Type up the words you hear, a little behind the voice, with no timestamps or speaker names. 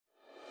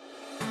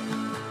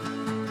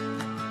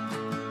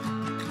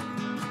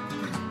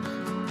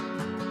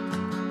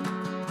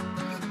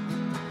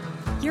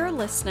You're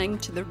listening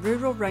to the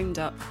Rural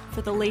Roundup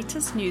for the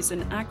latest news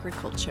in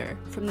agriculture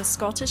from the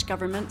Scottish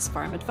Government's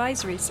Farm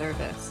Advisory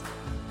Service.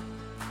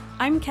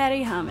 I'm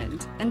Kerry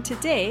Hammond, and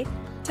today,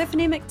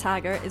 Tiffany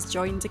McTaggart is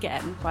joined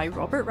again by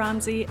Robert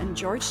Ramsey and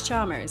George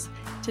Chalmers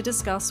to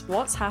discuss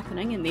what's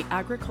happening in the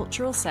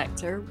agricultural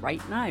sector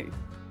right now.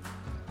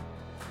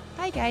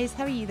 Hi guys,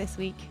 how are you this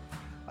week?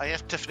 Oh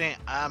yes, Tiffany.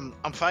 I'm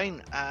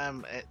fine.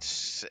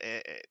 It's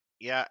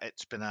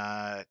been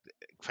a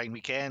fine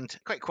weekend.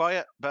 Quite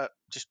quiet, but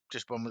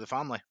just one with the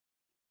family.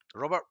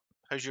 Robert,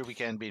 how's your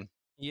weekend been?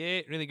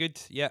 Yeah, really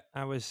good. Yeah,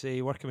 I was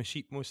working with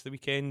sheep most of the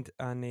weekend,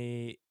 and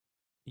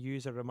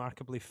ewes are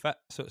remarkably fit,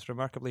 so it's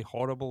remarkably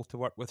horrible to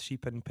work with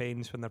sheep in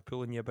pens when they're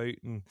pulling you about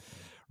and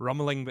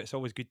rummeling. But it's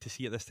always good to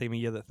see at this time of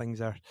year that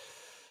things are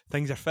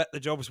fit. The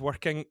job's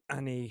working,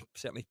 and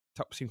certainly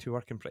Tup seem to be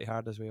working pretty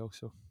hard as well.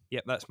 So,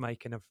 yeah, that's my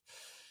kind of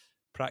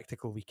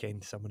practical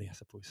weekend summary, I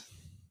suppose.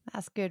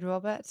 That's good,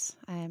 Robert.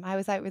 I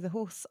was out with the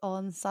horse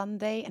on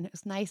Sunday and it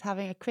was nice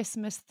having a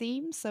Christmas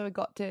theme. So I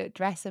got to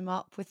dress him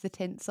up with the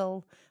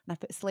tinsel and I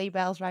put sleigh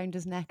bells round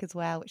his neck as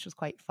well, which was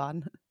quite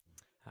fun.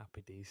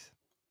 Happy days.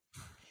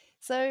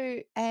 So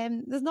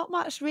there's not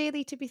much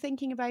really to be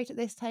thinking about at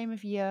this time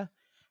of year,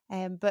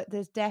 but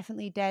there's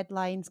definitely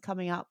deadlines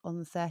coming up on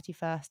the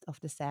 31st of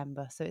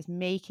December. So it's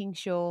making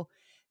sure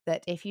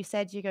that if you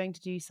said you're going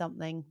to do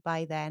something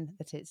by then,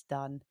 that it's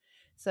done.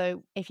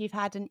 So if you've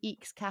had an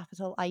EECS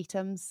capital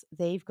items,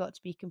 they've got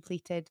to be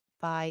completed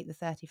by the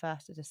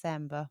 31st of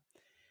December.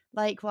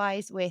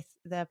 Likewise, with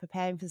the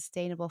preparing for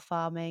sustainable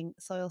farming,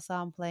 soil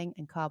sampling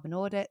and carbon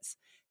audits,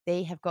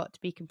 they have got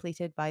to be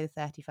completed by the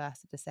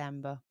 31st of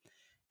December.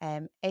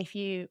 If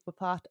you were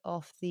part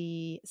of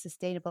the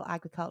Sustainable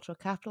Agricultural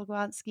Capital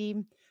Grant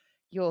Scheme,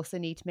 you also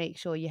need to make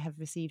sure you have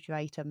received your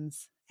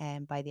items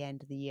by the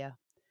end of the year.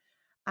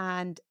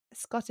 And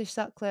Scottish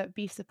Suckler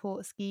Beef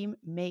Support Scheme,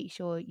 make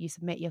sure you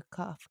submit your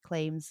calf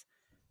claims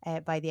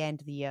by the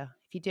end of the year.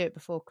 If you do it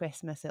before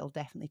Christmas, it'll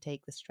definitely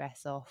take the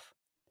stress off.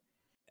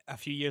 A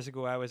few years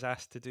ago, I was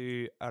asked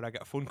to I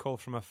got a phone call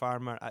from a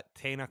farmer at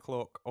 10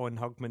 o'clock on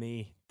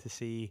Hogmanay to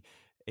say,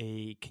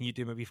 can you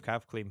do my beef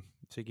calf claim?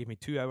 So he gave me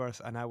 2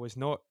 hours, and I was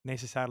not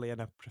necessarily in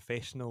a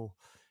professional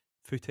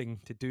footing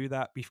to do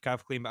that beef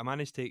calf claim, but I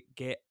managed to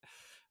get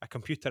a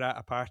computer at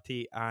a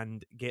party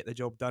and get the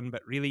job done.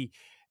 But really,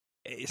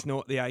 it's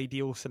not the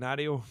ideal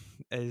scenario,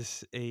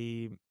 is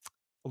leaving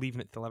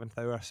it to the 11th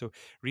hour. So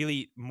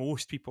really,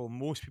 most people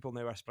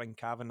now are spring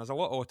calving. There's a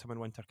lot of autumn and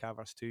winter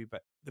calvers too,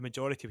 but the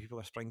majority of people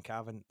are spring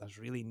calving. There's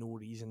really no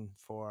reason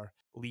for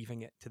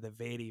leaving it to the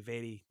very,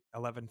 very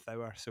 11th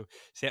hour. So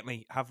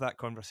certainly have that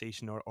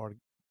conversation, or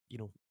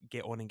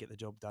get on and get the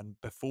job done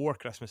before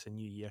Christmas and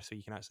New Year, so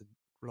you can actually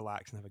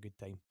relax and have a good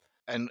time.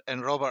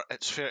 And Robert,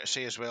 it's fair to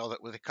say as well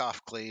that with the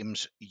calf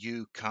claims,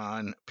 you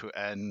can put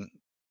in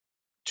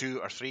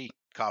 2 or 3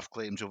 calf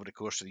claims over the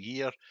course of the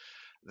year.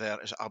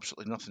 There is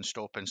absolutely nothing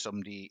stopping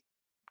somebody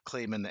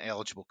claiming the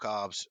eligible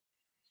calves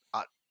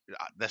at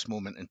this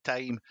moment in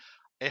time.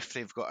 If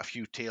they've got a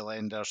few tail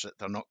enders that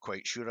they're not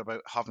quite sure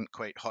about, haven't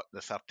quite hit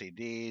the 30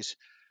 days,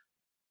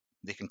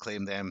 they can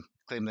claim them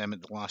at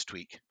the last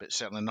week. But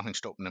certainly nothing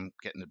stopping them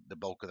getting the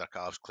bulk of their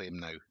calves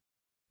claimed now.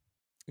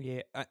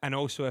 Yeah, and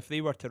also if they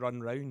were to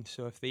run round,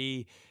 so if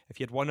you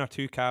had 1 or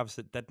 2 calves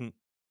that didn't,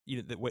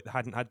 that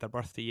hadn't had their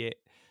birthday yet,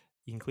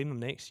 you can claim them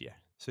next year.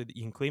 So that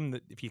you can claim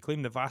that if you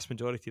claim the vast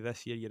majority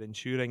this year, you're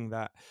ensuring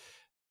that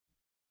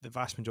the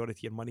vast majority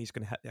of your money is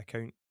going to hit the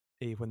account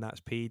when that's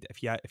paid.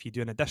 If you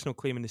do an additional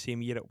claim in the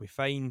same year, it'll be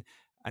fine,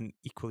 and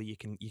equally you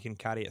can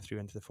carry it through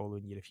into the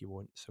following year if you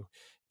want. So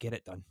get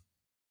it done.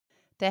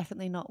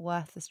 Definitely not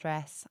worth the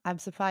stress. I'm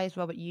surprised,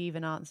 Robert, you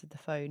even answered the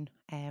phone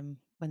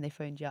when they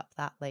phoned you up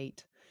that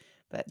late,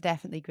 but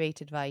definitely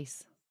great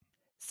advice.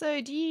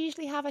 So do you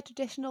usually have a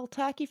traditional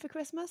turkey for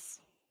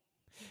Christmas?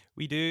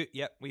 We do,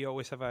 yep. We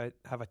always have a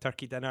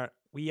turkey dinner.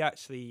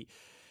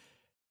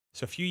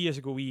 So a few years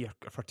ago,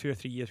 for 2 or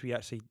 3 years, we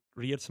actually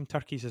reared some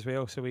turkeys as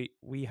well. So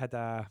we had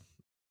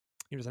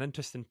it was an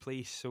interesting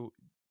place. So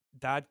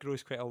Dad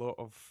grows quite a lot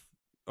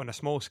on a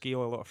small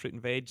scale, a lot of fruit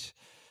and veg,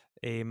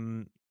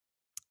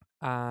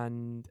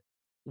 and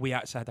we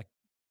actually had a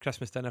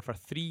Christmas dinner for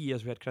 3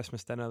 years. We had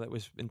Christmas dinner that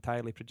was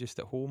entirely produced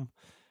at home,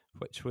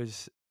 which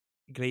was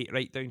great,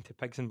 right down to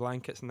pigs and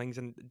blankets and things.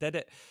 And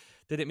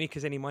did it make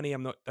us any money?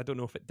 I don't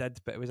know if it did,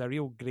 but it was a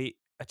real great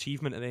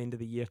achievement at the end of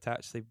the year to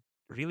actually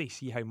really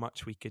see how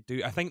much we could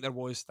do. I think there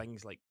was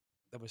things like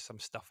there was some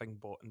stuffing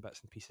bought in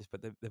bits and pieces,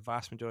 but the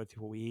vast majority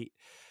of what we ate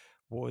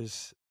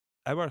was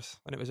ours,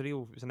 and it was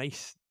a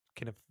nice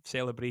kind of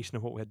celebration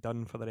of what we had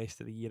done for the rest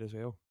of the year as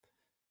well.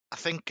 I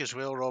think as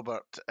well,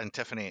 Robert and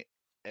Tiffany,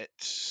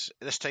 it's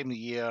this time of the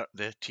year,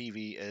 the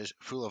TV is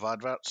full of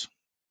adverts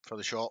for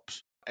the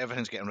shops.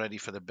 Everything's getting ready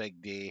for the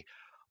big day,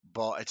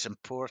 but it's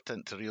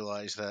important to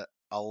realise that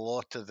a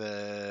lot of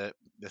the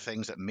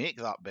things that make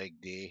that big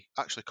day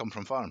actually come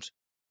from farms.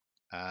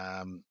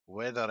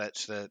 Whether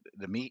it's the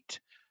meat,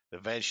 the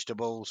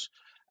vegetables,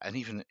 and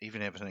even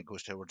everything that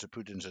goes towards the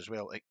puddings as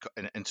well,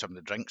 and some of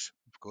the drinks,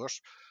 of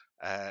course,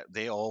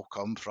 they all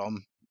come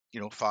from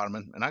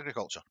farming and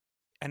agriculture.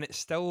 And it's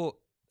still,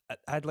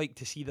 I'd like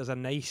to see there's a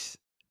nice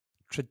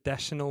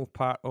traditional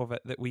part of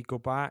it that we go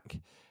back.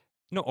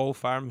 Not all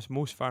farms,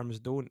 most farms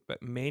don't,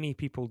 but many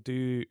people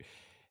do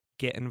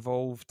get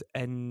involved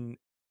in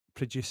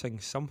producing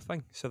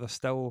something. So there's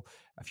still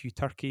a few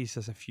turkeys,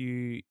 there's a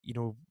few,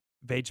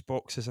 veg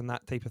boxes and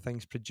that type of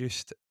things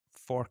produced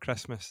for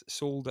Christmas,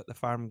 sold at the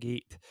farm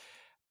gate,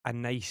 a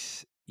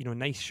nice,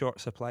 nice short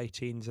supply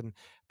chains, and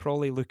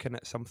probably looking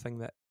at something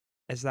that,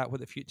 is that what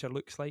the future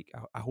looks like?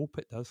 I hope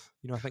it does.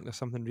 I think there's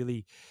something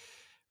really,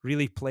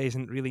 really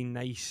pleasant, really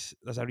nice.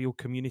 There's a real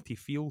community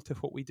feel to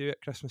what we do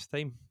at Christmas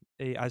time,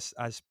 as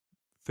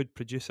food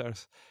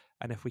producers.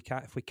 And if we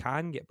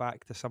can get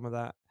back to some of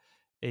that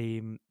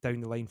down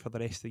the line for the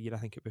rest of the year, I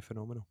think it'd be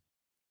phenomenal.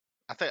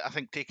 I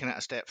think taking it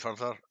a step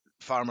further,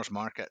 farmers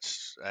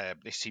markets,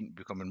 they seem to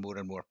be becoming more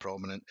and more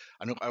prominent.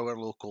 I know our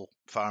local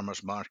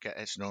farmers market,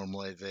 it's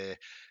normally the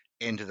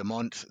end of the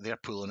month. They're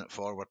pulling it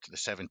forward to the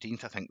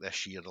 17th, I think,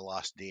 this year, the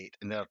last date.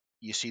 And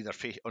you see their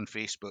on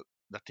Facebook,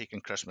 they're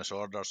taking Christmas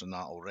orders and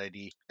that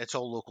already. It's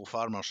all local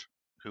farmers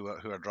who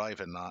are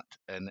driving that,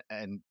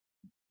 and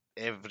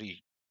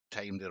every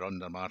time they run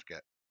their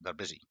market, they're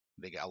busy.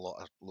 They get a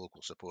lot of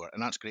local support,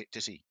 and that's great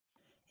to see.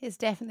 It's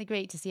definitely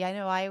great to see. I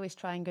know I always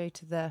try and go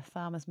to the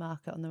farmers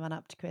market on the run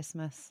up to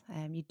Christmas.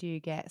 You do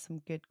get some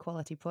good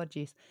quality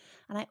produce.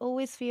 And I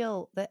always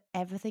feel that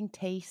everything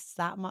tastes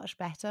that much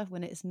better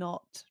when it's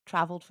not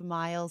travelled for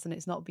miles and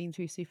it's not been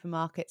through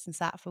supermarkets and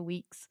sat for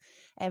weeks.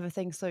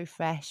 Everything's so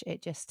fresh,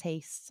 it just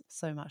tastes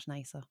so much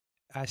nicer.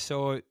 I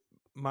saw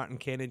Martin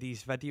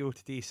Kennedy's video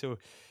today, so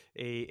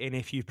a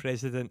NFU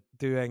president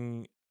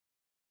doing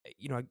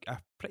a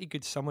pretty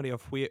good summary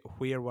of where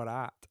we're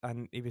at,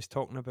 and he was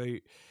talking about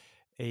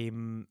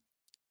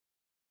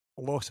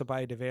loss of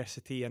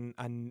biodiversity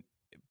and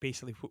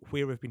basically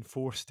where we've been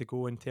forced to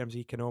go in terms of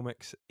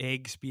economics,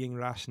 eggs being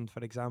rationed,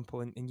 for example.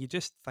 And you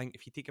just think,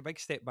 if you take a big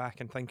step back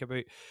and think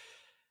about,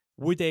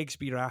 would eggs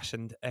be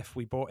rationed if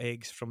we bought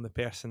eggs from the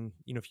person,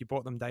 if you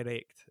bought them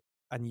direct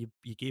and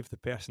you gave the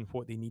person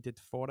what they needed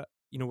for it?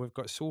 We've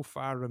got so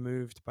far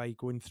removed by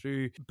going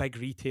through big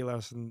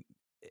retailers and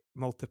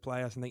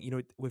multipliers,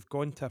 and we've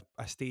gone to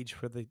a stage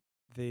where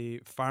the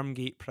farm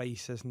gate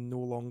price is no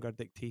longer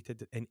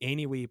dictated in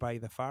any way by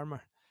the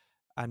farmer.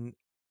 And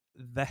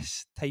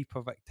this type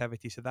of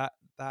activity, so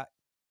that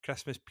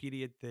Christmas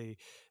period, the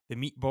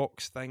meat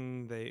box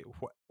thing, the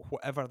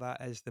whatever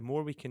that is, the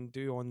more we can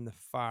do on the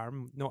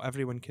farm, not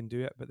everyone can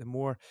do it, but the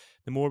more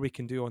we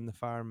can do on the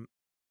farm,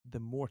 the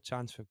more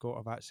chance we've got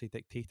of actually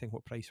dictating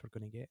what price we're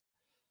going to get.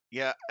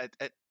 Yeah,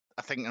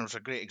 I think there was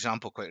a great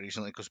example quite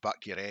recently. It goes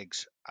back to your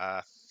eggs.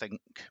 I think,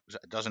 was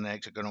it a dozen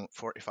eggs had gone up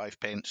 45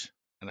 pence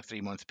in a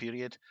 3-month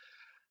period,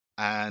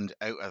 and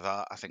out of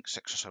that, I think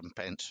 6 or 7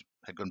 pence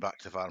had gone back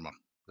to the farmer.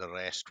 The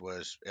rest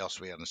was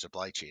elsewhere in the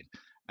supply chain,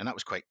 and that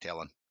was quite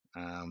telling,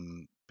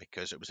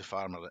 because it was the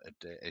farmer that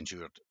had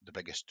endured the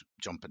biggest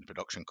jump in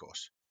production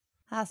costs.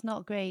 That's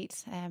not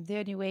great. The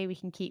only way we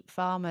can keep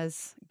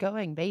farmers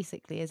going,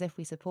 basically, is if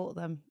we support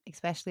them,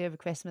 especially over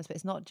Christmas. But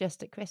it's not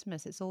just at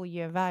Christmas, it's all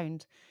year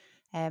round.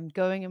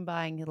 Going and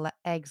buying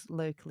eggs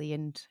locally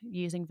and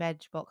using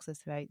veg boxes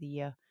throughout the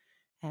year.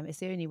 It's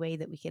the only way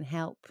that we can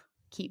help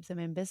keep them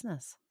in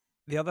business.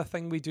 The other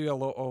thing we do a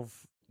lot of,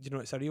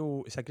 it's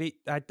a great,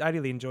 I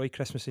really enjoy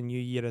Christmas and New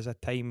Year as a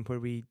time where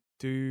we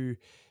do,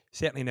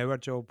 certainly in our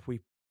job, we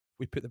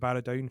put the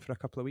barrow down for a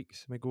couple of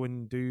weeks. We go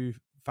and do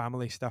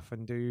family stuff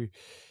and do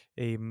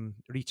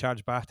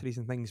recharge batteries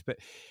and things. But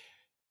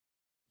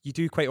you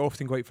do quite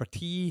often go out for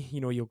tea.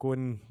 You'll go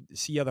and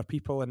see other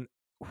people. And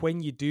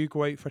when you do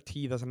go out for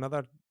tea, there's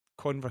another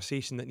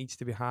conversation that needs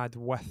to be had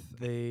with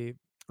the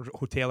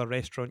hotel or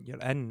restaurant you're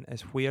in,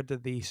 is where do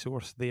they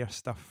source their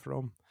stuff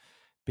from?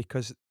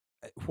 Because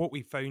what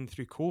we found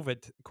through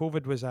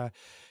COVID was a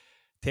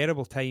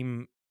terrible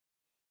time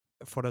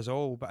for us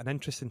all, but an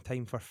interesting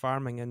time for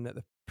farming, in that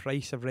the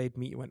price of red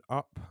meat went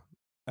up,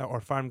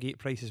 or farm gate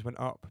prices went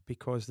up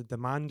because the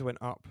demand went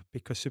up,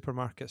 because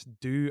supermarkets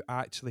do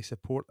actually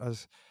support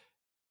us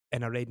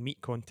in a red meat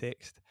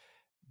context,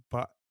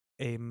 but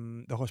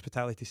the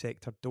hospitality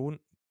sector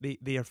don't.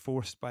 They are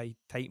forced by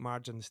tight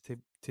margins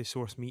to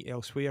source meat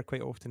elsewhere,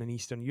 quite often in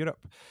Eastern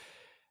Europe.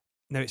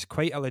 Now, it's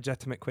quite a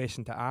legitimate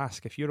question to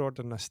ask. If you're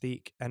ordering a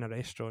steak in a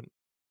restaurant,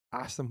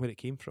 ask them where it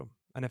came from.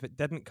 And if it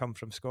didn't come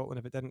from Scotland,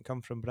 if it didn't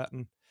come from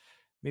Britain,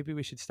 maybe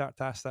we should start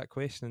to ask that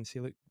question and say,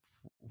 look,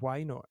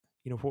 why not?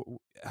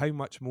 How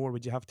much more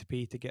would you have to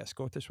pay to get a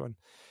Scottish one?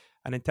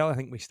 And until I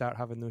think we start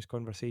having those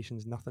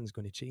conversations, nothing's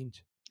going to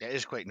change. It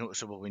is quite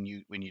noticeable when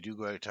you do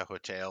go out to a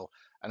hotel,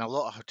 and a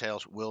lot of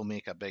hotels will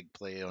make a big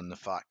play on the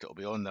fact it'll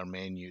be on their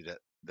menu that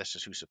this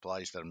is who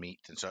supplies their meat,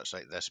 and so it's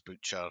like this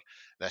butcher,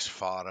 this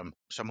farm.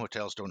 Some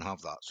hotels don't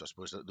have that, so I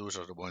suppose that those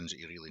are the ones that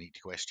you really need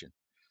to question.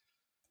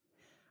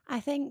 I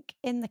think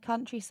in the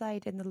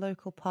countryside, in the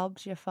local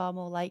pubs, you're far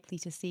more likely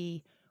to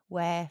see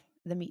where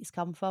the meat's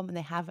come from, and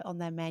they have it on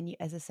their menu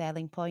as a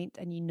selling point,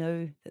 and you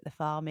know that the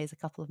farm is a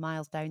couple of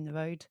miles down the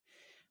road.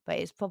 but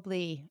it's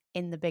probably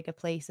in the bigger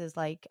places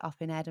like up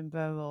in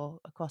Edinburgh or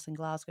across in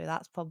Glasgow.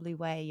 That's probably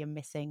where you're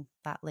missing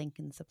that link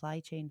in the supply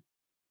chain.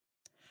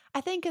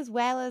 I think as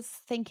well as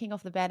thinking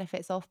of the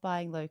benefits of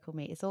buying local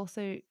meat, it's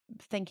also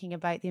thinking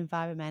about the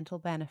environmental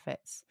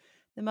benefits.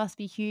 There must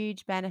be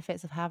huge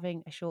benefits of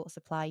having a short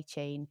supply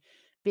chain,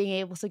 being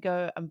able to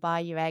go and buy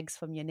your eggs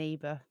from your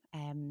neighbour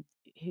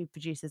who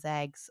produces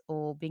eggs,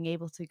 or being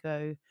able to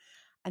go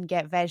and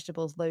get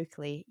vegetables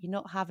locally. You're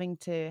not having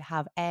to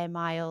have air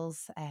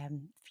miles,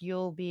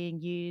 fuel being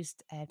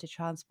used to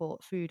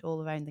transport food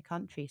all around the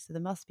country. So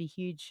there must be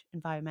huge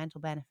environmental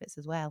benefits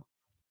as well.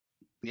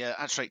 Yeah,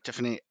 that's right,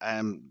 Tiffany.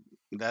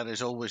 There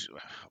is always,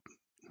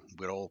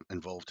 we're all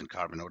involved in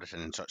carbon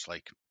auditing and such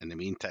like in the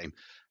meantime,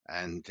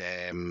 and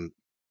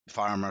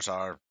farmers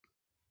are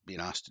being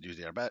asked to do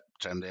their bit,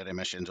 trim their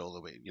emissions all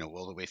the way,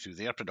 all the way through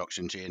their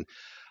production chain.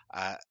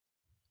 Uh,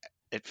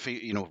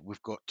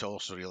 we've got to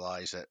also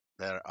realise that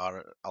there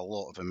are a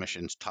lot of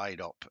emissions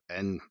tied up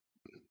in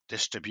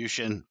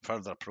distribution,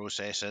 further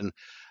processing.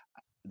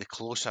 The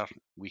closer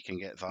we can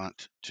get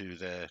that to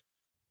the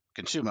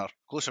consumer,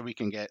 closer we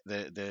can get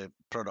the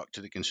product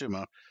to the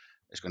consumer,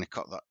 is going to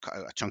cut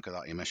out a chunk of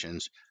that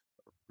emissions,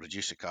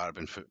 reduce the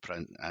carbon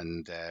footprint,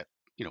 and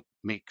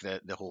make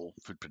the whole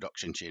food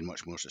production chain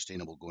much more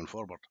sustainable going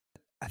forward.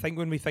 I think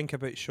when we think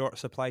about short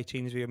supply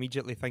chains, we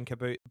immediately think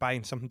about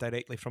buying something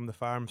directly from the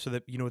farm, so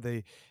that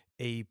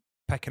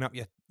picking up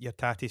your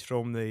tatties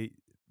from the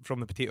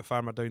potato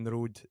farmer down the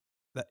road.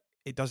 That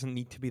it doesn't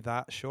need to be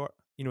that short.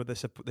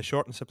 The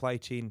shortened supply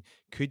chain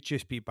could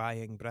just be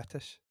buying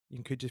British.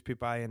 You could just be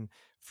buying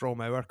from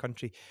our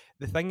country.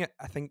 The thing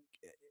I think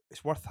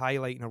it's worth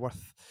highlighting or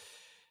worth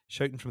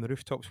shouting from the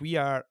rooftops, we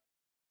are,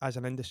 as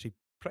an industry,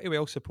 pretty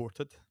well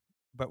supported,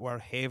 but we're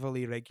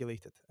heavily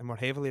regulated, and we're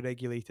heavily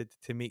regulated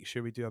to make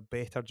sure we do a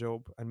better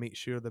job and make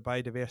sure the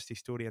biodiversity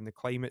story and the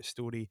climate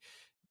story,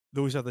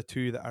 those are the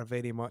two that are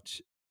very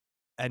much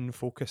in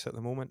focus at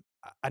the moment.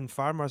 And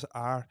farmers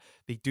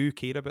they do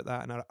care about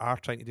that and are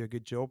trying to do a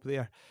good job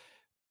there.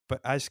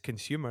 But as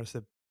consumers,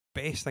 the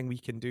best thing we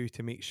can do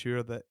to make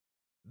sure that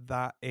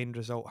that end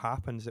result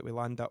happens, that we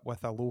land up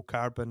with a low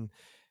carbon,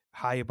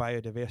 high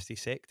biodiversity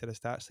sector, is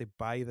to actually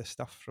buy the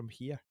stuff from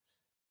here.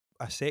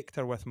 A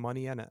sector with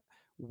money in it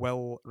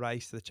will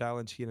rise to the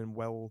challenge here and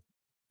will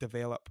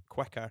develop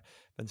quicker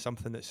than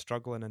something that's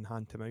struggling in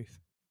hand to mouth.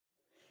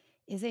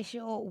 Is this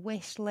your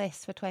wish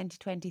list for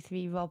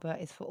 2023, Robert?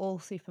 Is for all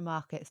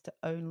supermarkets to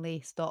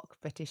only stock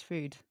British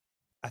food?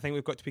 I think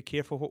we've got to be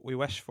careful what we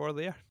wish for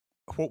there.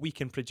 What we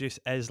can produce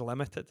is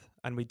limited,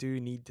 and we do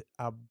need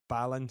a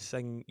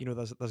balancing.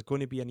 There's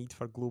going to be a need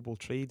for global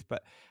trade,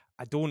 but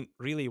I don't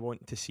really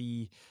want to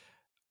see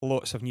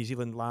lots of New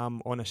Zealand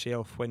lamb on a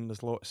shelf when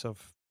there's lots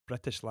of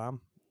British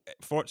lamb.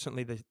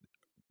 Fortunately,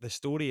 the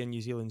story in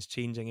New Zealand's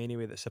changing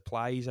anyway. The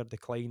supplies are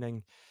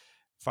declining,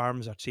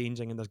 farms are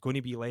changing, and there's going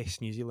to be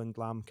less New Zealand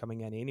lamb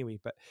coming in anyway.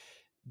 But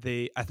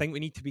I think we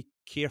need to be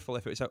careful.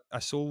 If it was a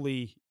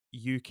solely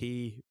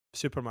UK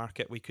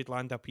supermarket, we could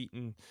land up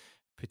eating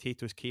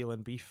potatoes, kale,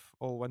 and beef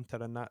all winter,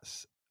 and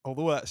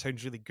although that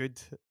sounds really good,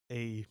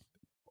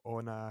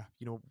 on a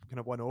kind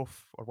of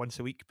one-off or once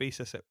a week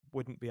basis, it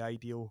wouldn't be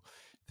ideal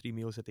 3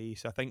 meals a day.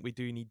 So I think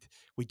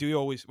we're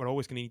always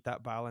going to need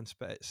that balance.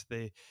 But it's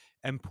the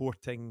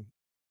importing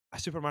a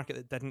supermarket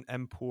that didn't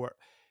import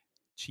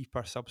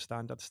cheaper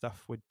substandard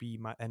stuff would be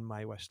in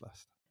my wish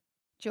list.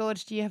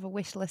 George, do you have a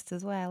wish list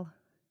as well?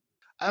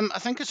 I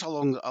think it's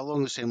along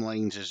the same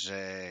lines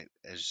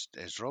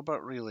as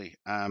Robert. Really,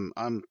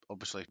 I'm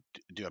obviously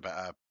do a bit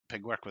of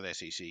pig work with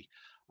SAC,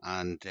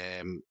 and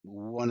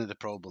one of the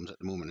problems at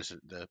the moment is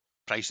that the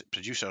price that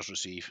producers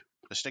receive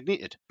has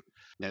stagnated.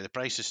 Now the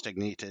price is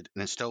stagnated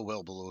and it's still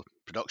well below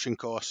production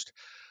cost.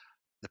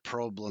 The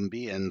problem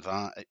being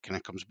that it kind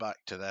of comes back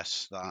to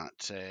this,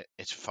 that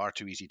it's far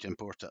too easy to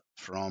import it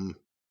from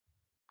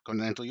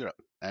continental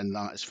Europe, and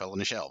that is filling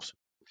the shelves.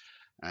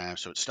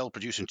 So it's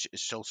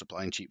still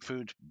supplying cheap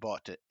food,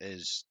 but it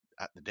is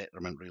at the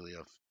detriment really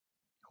of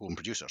home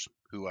producers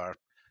who are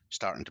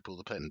starting to pull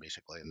the pin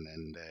basically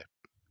and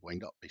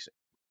wind up basically.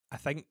 I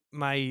think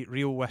my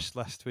real wish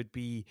list would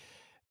be,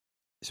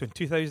 so in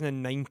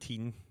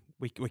 2019,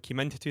 we came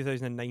into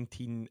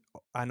 2019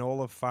 and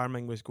all of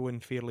farming was going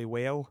fairly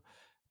well,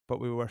 but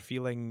we were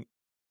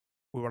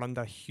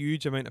under a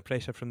huge amount of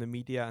pressure from the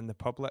media and the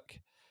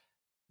public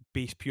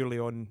based purely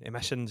on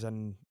emissions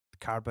and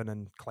carbon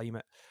and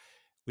climate.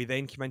 We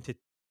then came into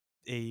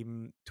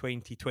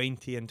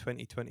 2020 and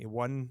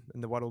 2021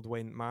 and the world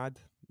went mad.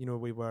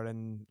 We were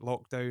in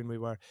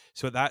lockdown.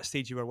 So at that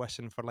stage you were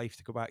wishing for life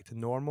to go back to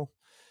normal.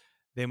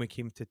 Then we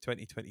came to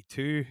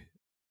 2022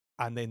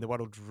 and then the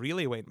world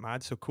really went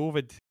mad. So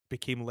COVID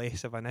became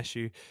less of an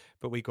issue,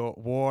 but we got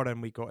war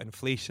and we got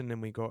inflation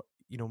and we got,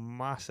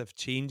 massive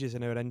changes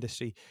in our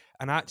industry.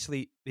 And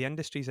actually the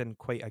industry's in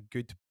quite a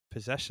good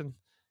position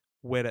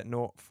were it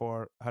not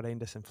for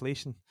horrendous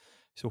inflation.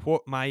 So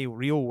what my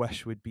real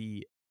wish would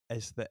be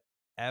is that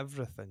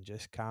everything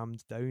just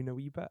calmed down a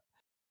wee bit.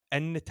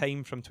 In the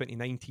time from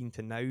 2019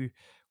 to now,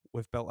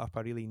 we've built up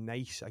a really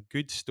a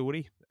good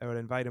story. Our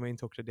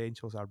environmental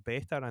credentials are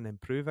better and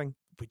improving.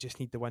 We just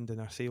need the wind in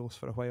our sails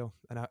for a while.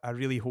 And I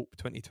really hope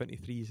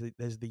 2023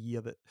 is the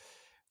year that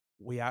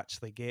we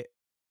actually get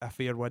a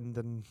fair wind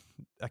and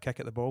a kick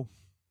at the ball.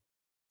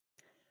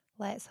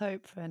 Let's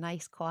hope for a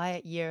nice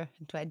quiet year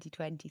in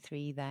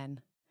 2023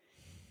 then.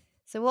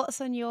 So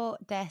what's on your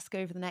desk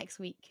over the next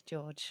week,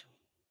 George?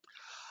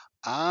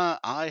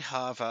 I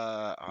have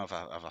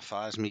a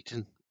FAS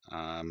meeting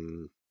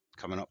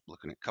coming up,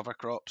 looking at cover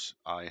crops.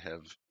 I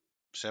have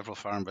several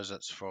farm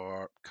visits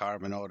for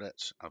carbon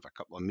audits. I have a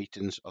couple of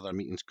other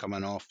meetings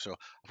coming off. So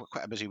I've got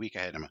quite a busy week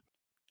ahead of me.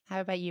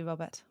 How about you,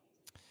 Robert?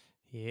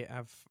 Yeah,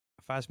 I've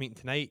a FAS meeting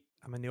tonight.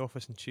 I'm in the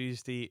office on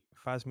Tuesday,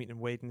 FAS meeting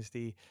on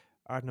Wednesday,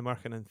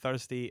 Ardnamurchan on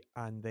Thursday,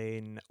 and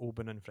then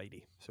Oban on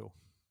Friday. So,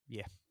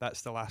 yeah,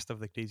 that's the last of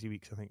the crazy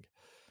weeks, I think.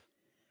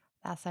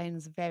 That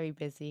sounds very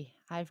busy.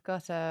 I've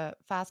got a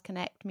FAS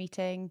Connect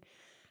meeting,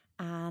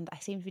 and I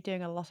seem to be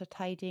doing a lot of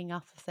tidying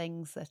up of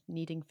things that are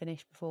needing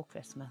finished before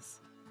Christmas.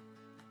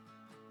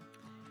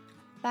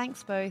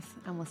 Thanks both,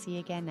 and we'll see you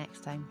again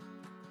next time.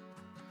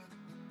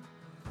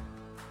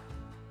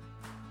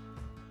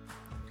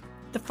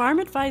 The Farm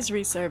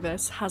Advisory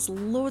Service has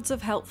loads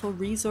of helpful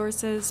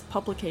resources,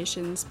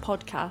 publications,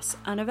 podcasts,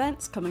 and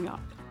events coming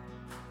up.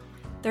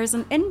 There's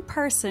an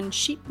in-person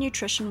sheep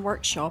nutrition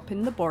workshop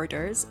in the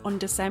Borders on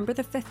December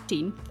the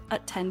 15th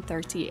at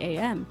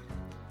 10:30am.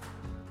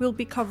 We'll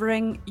be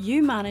covering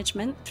ewe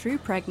management through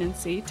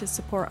pregnancy to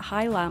support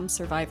high lamb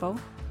survival,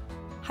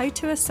 how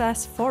to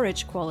assess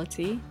forage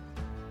quality,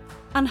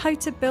 and how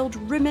to build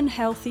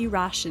rumen-healthy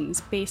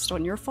rations based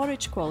on your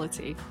forage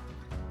quality.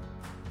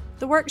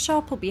 The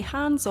workshop will be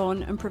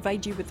hands-on and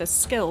provide you with the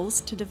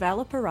skills to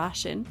develop a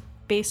ration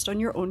based on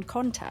your own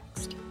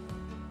context.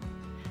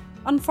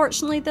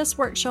 Unfortunately, this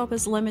workshop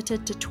is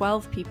limited to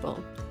 12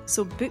 people,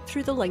 so book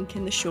through the link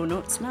in the show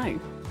notes now.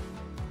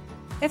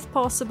 If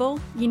possible,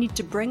 you need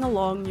to bring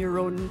along your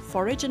own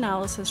forage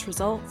analysis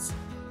results,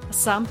 a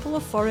sample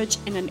of forage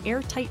in an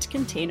airtight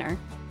container,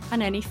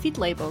 and any feed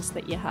labels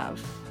that you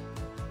have.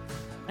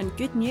 And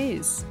good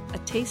news, a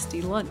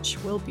tasty lunch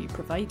will be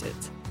provided.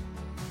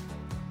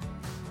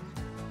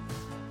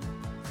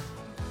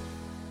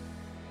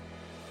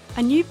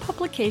 A new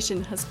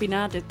publication has been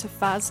added to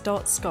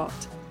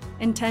FAS.Scot,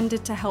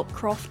 intended to help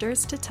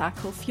crofters to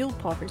tackle fuel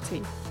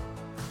poverty.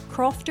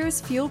 Crofters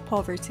Fuel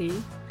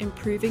Poverty,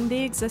 Improving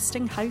the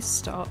Existing House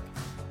Stock,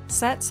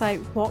 sets out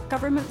what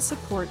government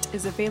support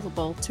is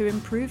available to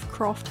improve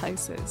croft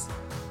houses,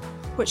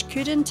 which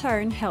could in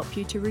turn help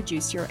you to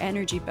reduce your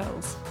energy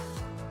bills.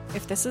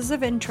 If this is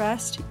of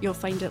interest, you'll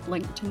find it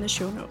linked in the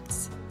show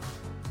notes.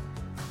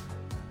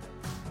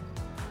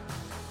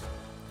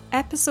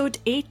 Episode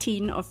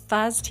 18 of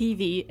FAS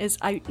TV is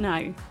out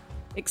now,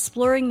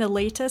 exploring the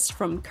latest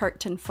from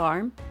Kirkton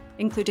Farm,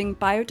 including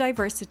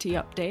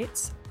biodiversity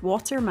updates,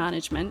 water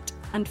management,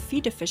 and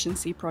feed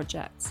efficiency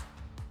projects.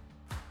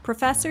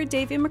 Professor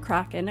Davy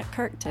McCracken at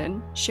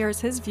Kirkton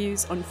shares his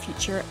views on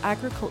future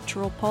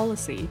agricultural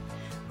policy,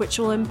 which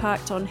will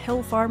impact on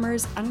hill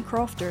farmers and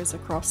crofters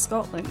across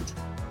Scotland.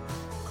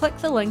 Click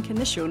the link in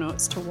the show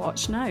notes to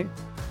watch now.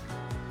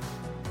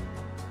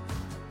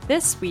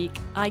 This week,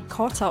 I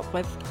caught up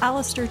with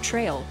Alistair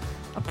Trail,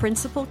 a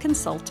principal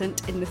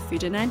consultant in the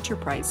Food and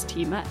Enterprise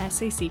team at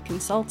SAC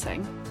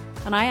Consulting,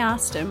 and I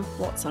asked him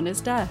what's on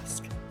his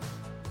desk.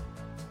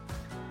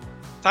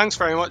 Thanks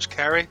very much,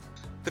 Kerry.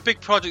 The big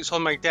projects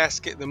on my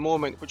desk at the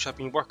moment, which I've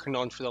been working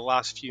on for the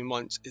last few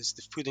months, is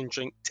the Food and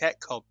Drink Tech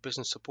Hub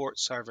Business Support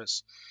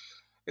Service.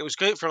 It was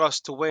great for us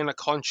to win a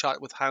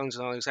contract with Hounds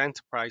and Allies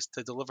Enterprise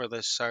to deliver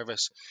this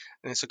service,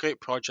 and it's a great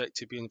project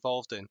to be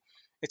involved in.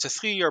 It's a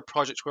 3-year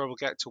project where we'll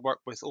get to work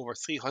with over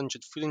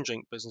 300 food and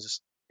drink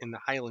businesses in the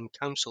Highland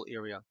Council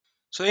area.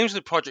 So the aims of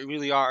the project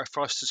really are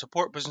for us to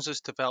support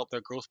businesses develop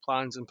their growth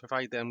plans and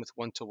provide them with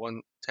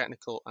one-to-one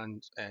technical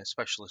and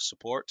specialist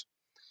support.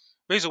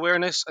 Raise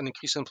awareness and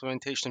increase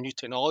implementation of new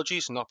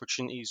technologies and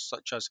opportunities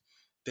such as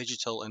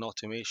digital and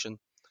automation,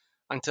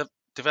 and to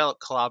develop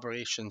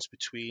collaborations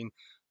between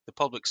the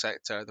public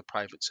sector, the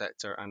private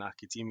sector, and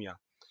academia.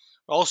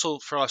 Also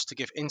for us to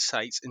give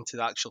insights into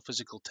the actual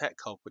physical tech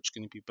hub, which is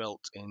going to be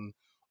built in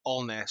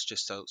Allness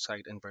just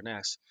outside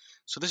Inverness.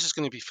 So this is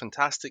going to be a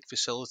fantastic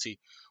facility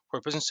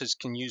where businesses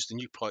can use the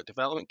new product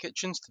development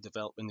kitchens to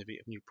develop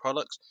innovative new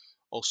products,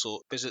 also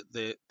visit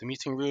the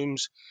meeting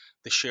rooms,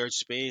 the shared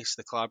space,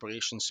 the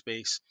collaboration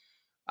space,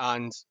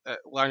 and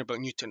learn about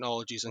new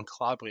technologies and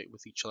collaborate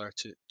with each other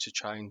to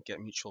try and get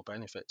mutual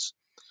benefits.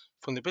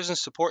 From the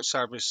business support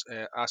service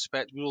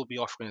aspect, we will be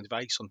offering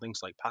advice on things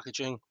like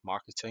packaging,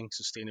 marketing,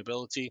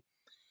 sustainability,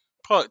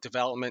 product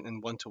development,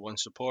 and one-to-one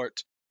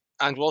support.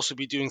 And we'll also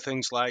be doing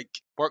things like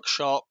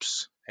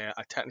workshops,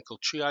 a technical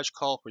triage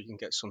call where you can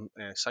get some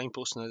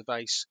signposting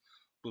advice.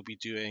 We'll be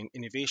doing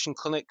innovation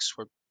clinics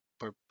where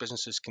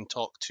businesses can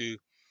talk to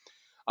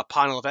a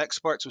panel of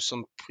experts with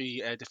some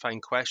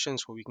pre-defined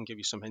questions where we can give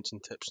you some hints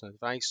and tips and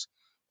advice.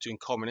 Doing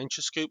common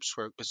interest groups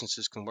where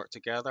businesses can work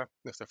together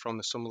if they're from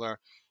a similar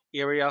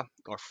area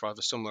or if have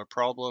a similar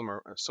problem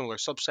or a similar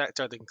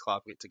subsector, they can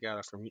collaborate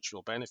together for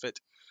mutual benefit.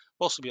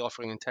 We'll also be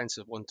offering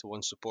intensive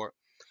one-to-one support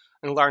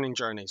and learning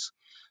journeys.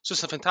 So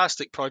it's a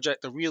fantastic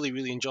project. I really,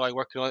 really enjoy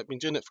working on it. I've been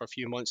doing it for a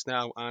few months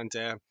now and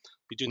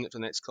be doing it for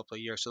the next couple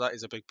of years. So that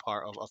is a big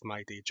part of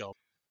my day job.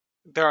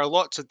 There are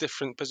lots of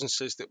different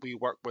businesses that we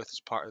work with as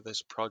part of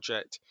this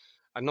project.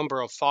 A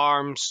number of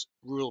farms,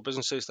 rural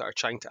businesses that are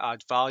trying to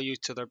add value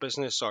to their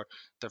business or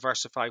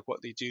diversify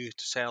what they do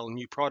to sell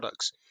new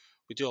products.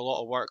 We do a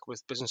lot of work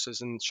with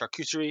businesses in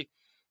charcuterie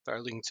that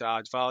are looking to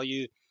add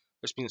value.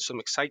 There's been some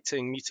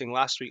exciting meeting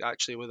last week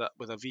actually with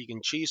a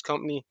vegan cheese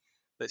company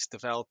that's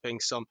developing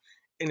some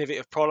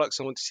innovative products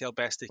and want to see how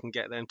best they can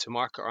get them to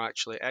market or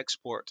actually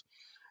export.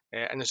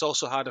 And it's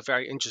also had a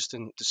very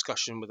interesting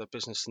discussion with a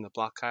business in the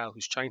Black Isle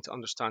who's trying to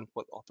understand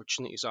what the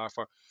opportunities are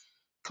for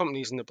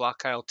companies in the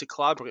Black Isle to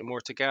collaborate more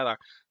together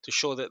to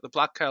show that the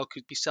Black Isle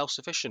could be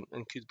self-sufficient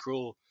and could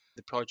grow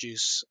the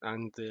produce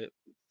and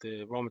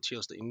the raw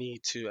materials that you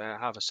need to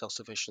have a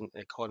self-sufficient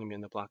economy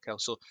in the Black Isle.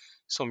 So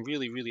some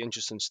really, really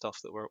interesting stuff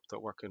that they're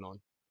working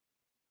on.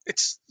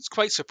 It's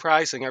quite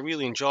surprising. I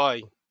really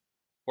enjoy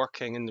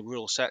working in the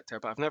rural sector,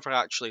 but I've never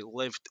actually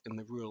lived in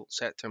the rural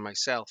sector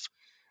myself.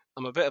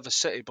 I'm a bit of a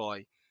city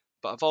boy,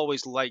 but I've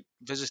always liked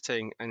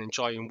visiting and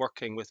enjoying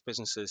working with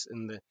businesses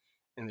in the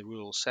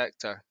rural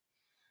sector.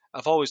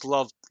 I've always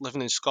loved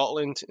living in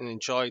Scotland and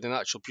enjoyed the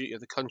natural beauty of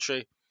the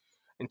country.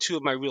 And two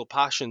of my real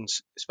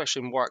passions,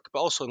 especially in work, but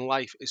also in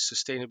life, is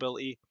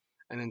sustainability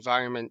and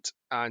environment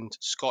and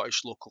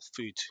Scottish local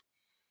food.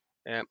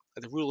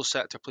 The rural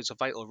sector plays a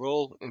vital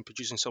role in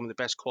producing some of the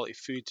best quality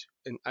food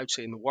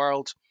outside in the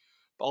world,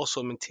 but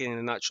also maintaining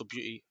the natural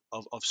beauty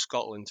of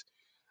Scotland.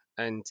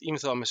 And even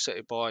though I'm a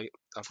city boy,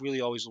 I've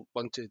really always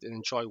wanted and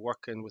enjoy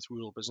working with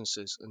rural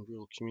businesses and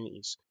rural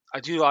communities. I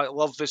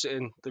love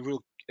visiting the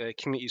rural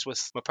communities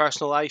with my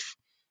personal life.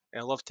 I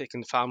love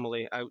taking the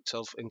family out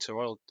of into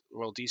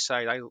Royal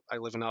Deeside. I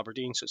live in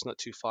Aberdeen, so it's not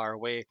too far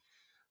away.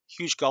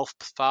 Huge golf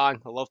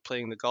fan. I love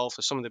playing the golf.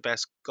 Some of the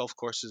best golf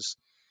courses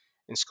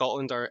in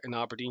Scotland are in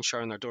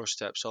Aberdeenshire on their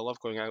doorstep. So I love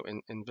going out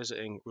and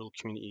visiting rural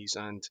communities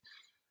and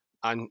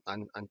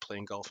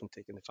playing golf and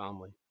taking the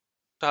family.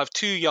 I have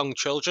two young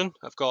children.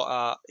 I've got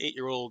a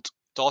 8-year-old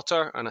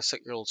daughter and a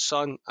 6-year-old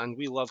son, and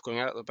we love going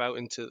out and about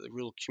into the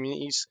rural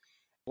communities.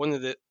 One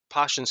of the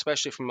passions,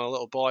 especially from my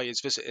little boy,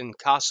 is visiting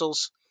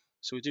castles.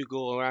 So we do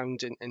go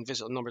around and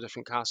visit a number of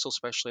different castles,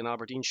 especially in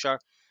Aberdeenshire,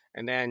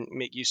 and then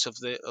make use of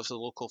the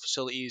local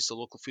facilities, the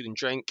local food and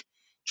drink.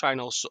 Try and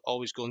also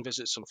always go and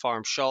visit some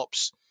farm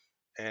shops,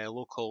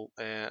 local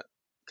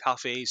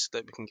cafes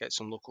that we can get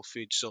some local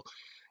food. So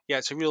yeah,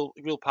 it's a real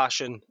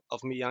passion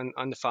of me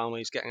and the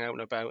family is getting out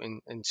and about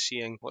and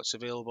seeing what's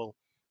available.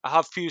 I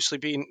have previously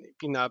been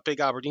a big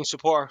Aberdeen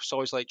supporter, so I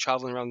always like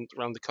traveling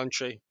around the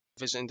country,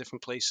 visiting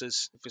different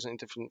places, visiting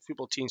different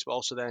football teams, but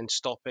also then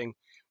stopping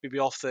maybe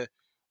off the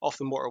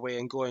motorway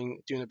and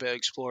doing a bit of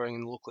exploring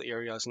in local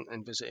areas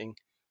and visiting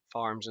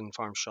farms and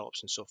farm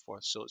shops and so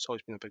forth. So it's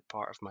always been a big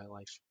part of my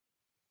life.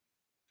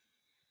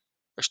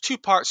 There's two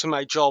parts of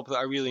my job that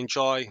I really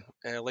enjoy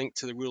linked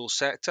to the rural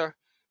sector.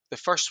 The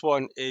first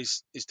one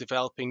is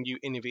developing new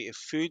innovative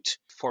food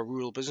for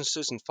rural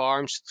businesses and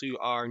farms through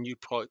our new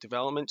product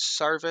development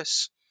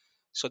service.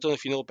 So I don't know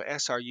if you know, but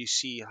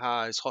SRUC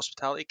has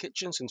hospitality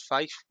kitchens in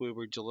Fife where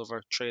we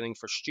deliver training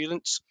for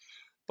students.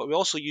 But we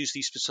also use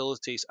these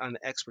facilities and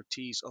the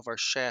expertise of our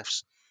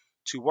chefs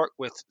to work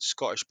with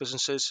Scottish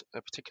businesses,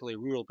 particularly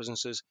rural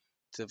businesses,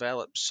 to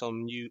develop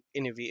some new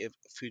innovative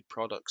food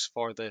products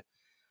for the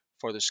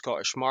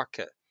Scottish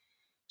market.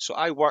 So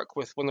I work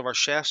with one of our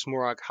chefs,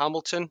 Morag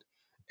Hamilton,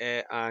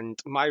 and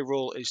my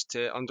role is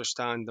to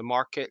understand the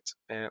market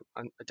and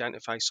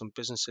identify some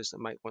businesses that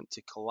might want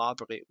to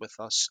collaborate with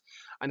us,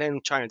 and then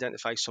try and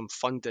identify some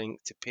funding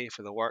to pay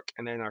for the work.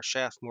 And then our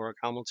chef, Morag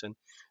Hamilton,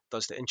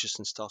 does the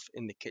interesting stuff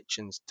in the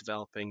kitchens,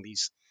 developing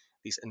these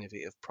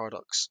innovative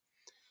products.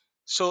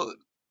 So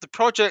the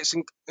projects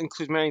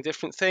include many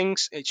different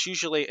things.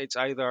 It's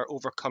either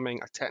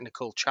overcoming a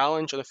technical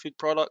challenge on a food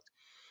product.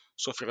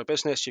 So if you're a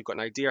business, you've got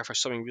an idea for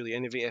something really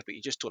innovative, but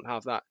you just don't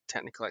have that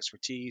technical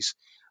expertise,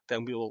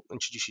 then we will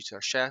introduce you to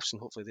our chefs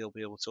and hopefully they'll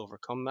be able to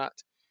overcome that.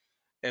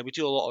 We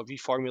do a lot of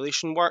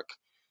reformulation work.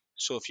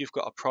 So if you've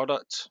got a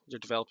product you're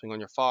developing on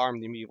your farm,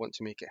 you may want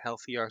to make it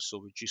healthier, so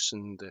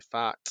reducing the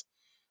fat,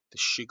 the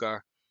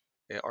sugar,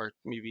 or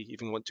maybe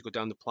even want to go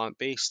down the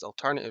plant-based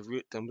alternative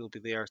route, then we'll be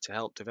there to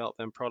help develop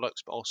them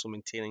products, but also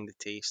maintaining the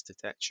taste, the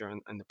texture,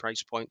 and the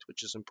price point,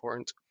 which is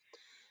important.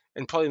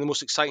 And probably the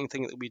most exciting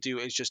thing that we do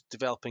is just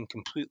developing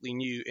completely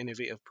new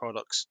innovative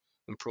products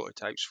and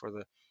prototypes for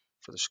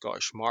the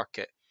Scottish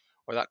market.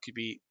 Or that could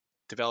be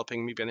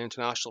developing maybe an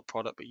international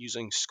product but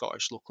using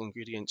Scottish local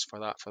ingredients for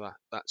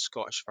that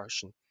Scottish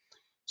version.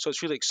 So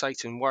it's really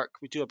exciting work.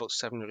 We do about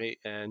 7 or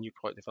 8 new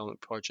product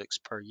development projects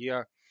per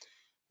year.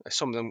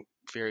 Some of them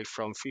vary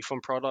from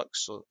free-from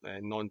products, so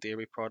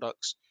non-dairy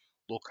products,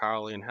 low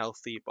calorie and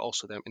healthy, but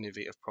also them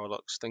innovative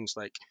products, things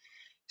like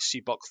sea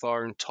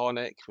buckthorn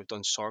tonic. We've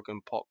done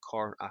sorghum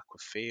popcorn,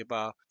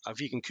 aquafaba, a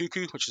vegan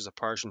cuckoo, which is a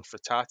Persian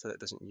frittata that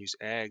doesn't use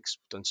eggs.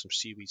 We've done some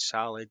seaweed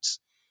salads,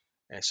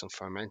 some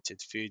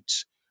fermented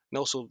foods, and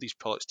also these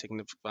products taking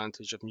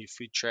advantage of new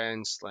food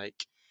trends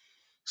like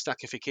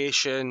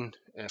snackification,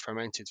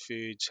 fermented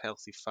foods,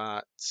 healthy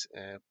fat,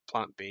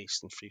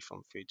 plant-based and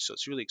free-from foods. So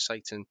it's a really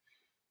exciting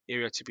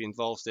area to be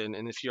involved in.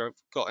 And if you've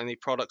got any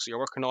products that you're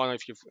working on, or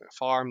if you've a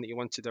farm that you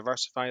want to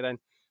diversify, then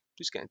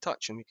just get in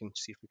touch and we can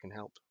see if we can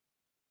help.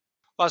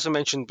 As I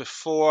mentioned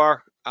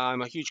before,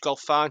 I'm a huge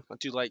golf fan. I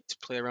do like to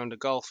play around the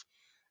golf.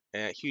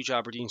 Huge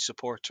Aberdeen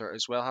supporter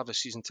as well. I have a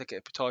season ticket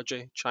at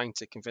Pataudry, trying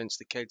to convince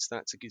the kids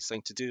that's a good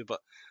thing to do, but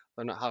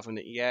they're not having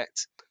it yet.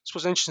 I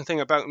suppose the interesting thing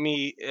about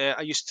me,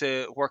 I used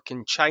to work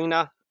in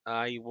China.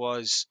 I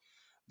was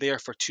there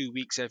for 2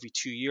 weeks every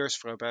 2 years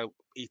for about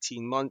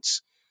 18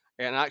 months.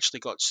 And I actually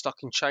got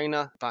stuck in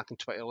China back in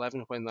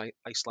 2011 when the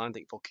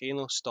Icelandic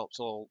volcano stopped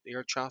all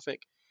air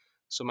traffic.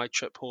 So my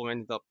trip home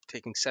ended up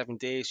taking 7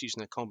 days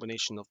using a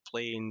combination of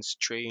planes,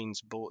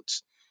 trains,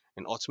 boats,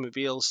 and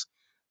automobiles.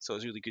 So it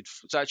was really good.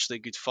 It's actually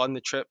good fun, the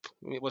trip.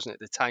 I mean, it wasn't at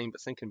the time,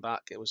 but thinking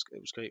back, it was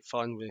great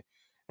fun. We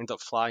ended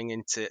up flying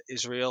into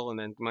Israel and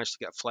then managed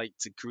to get a flight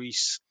to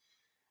Greece,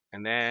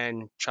 and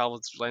then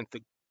travelled the length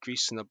of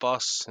Greece in a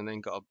bus, and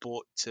then got a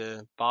boat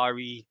to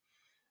Bari,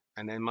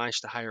 and then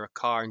managed to hire a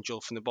car and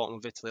drove from the bottom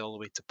of Italy all the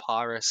way to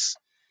Paris,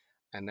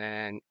 and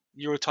then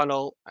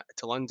Eurotunnel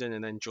to London,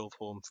 and then drove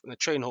home on a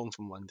train home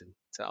from London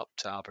to up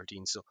to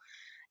Aberdeen. So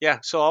yeah,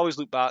 so I always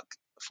look back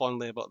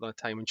fondly about the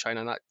time in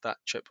China, and that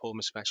trip home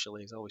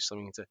especially is always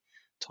something to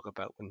talk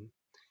about when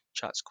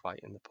chat's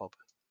quiet in the pub.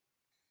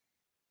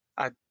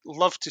 I'd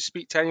love to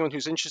speak to anyone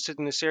who's interested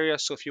in this area,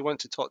 so if you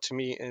want to talk to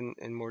me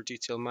in more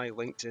detail, my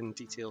LinkedIn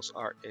details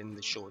are in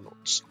the show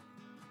notes.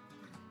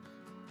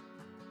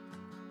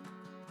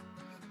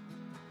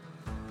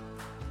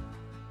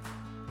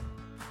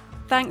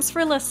 Thanks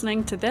for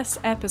listening to this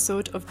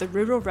episode of the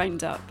Rural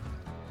Roundup.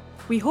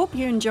 We hope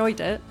you enjoyed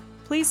it.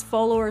 Please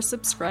follow or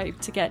subscribe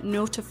to get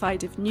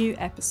notified of new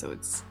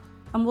episodes.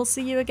 And we'll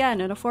see you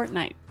again in a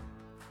fortnight.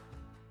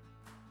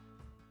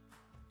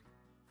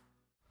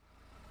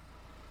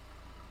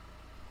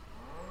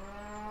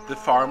 The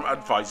Farm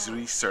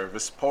Advisory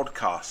Service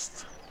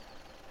Podcast.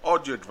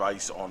 Audio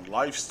advice on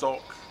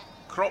livestock,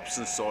 crops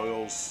and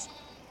soils,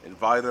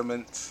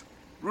 environment,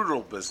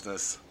 rural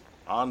business,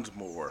 and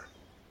more.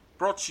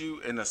 Brought to you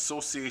in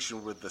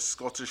association with the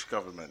Scottish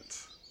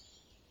Government.